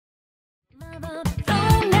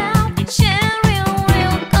sharing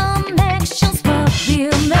real connections, what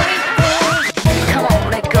we'll make. Come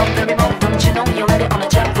on, let go the remote. Don't you know you're ready on a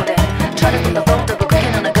jump for it? Try to put the phone double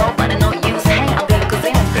clicking on the go, but I know use. Hey, I'm being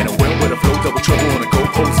cuisine. And a well with a flow, double trouble on a go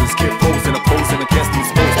poses. Skip pose and a pose and against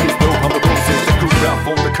these foes. Please know I'm the roses that grew out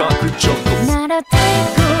from the concrete jungle. Not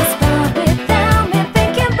a